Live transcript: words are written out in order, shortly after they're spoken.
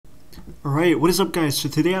Alright, what is up guys? So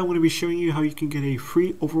today I'm going to be showing you how you can get a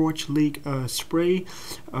free Overwatch League spray.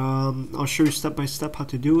 I'll show you step by step how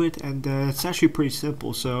to do it, and it's actually pretty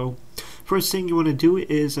simple. So first thing you want to do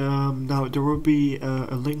is, now there will be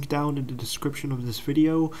a link down in the description of this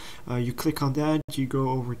video. You click on that, you go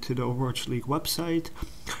over to the Overwatch League website,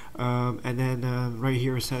 and then right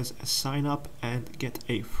here it says sign up and get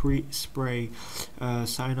a free spray.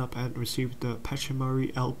 Sign up and receive the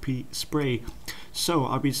Pachimari LP spray. So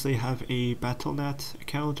obviously have a Battle.net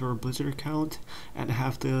account or a Blizzard account and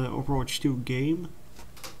have the Overwatch 2 game.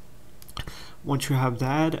 Once you have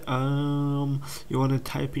that, you want to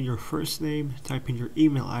type in your first name, type in your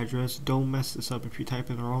email address. Don't mess this up. If you type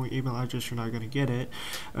in the wrong email address, you're not going to get it.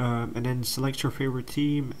 And then select your favorite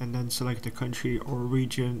team, and then select the country or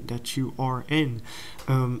region that you are in.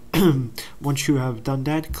 Once you have done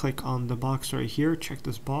that, click on the box right here, check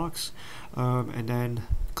this box, and then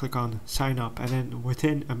click on sign up, and then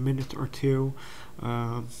within a minute or two,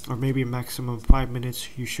 or maybe a maximum 5 minutes,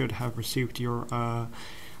 you should have received your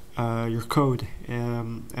code,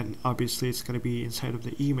 and obviously it's going to be inside of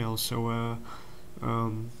the email. So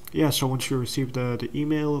yeah, so once you receive the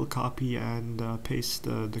email, copy and paste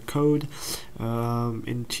the code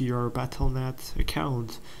into your Battle.net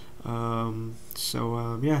account.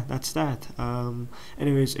 Yeah, that's that.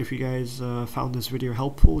 Anyways, if you guys found this video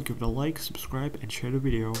helpful, give it a like, subscribe, and share the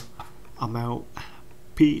video. I'm out.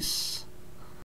 Peace.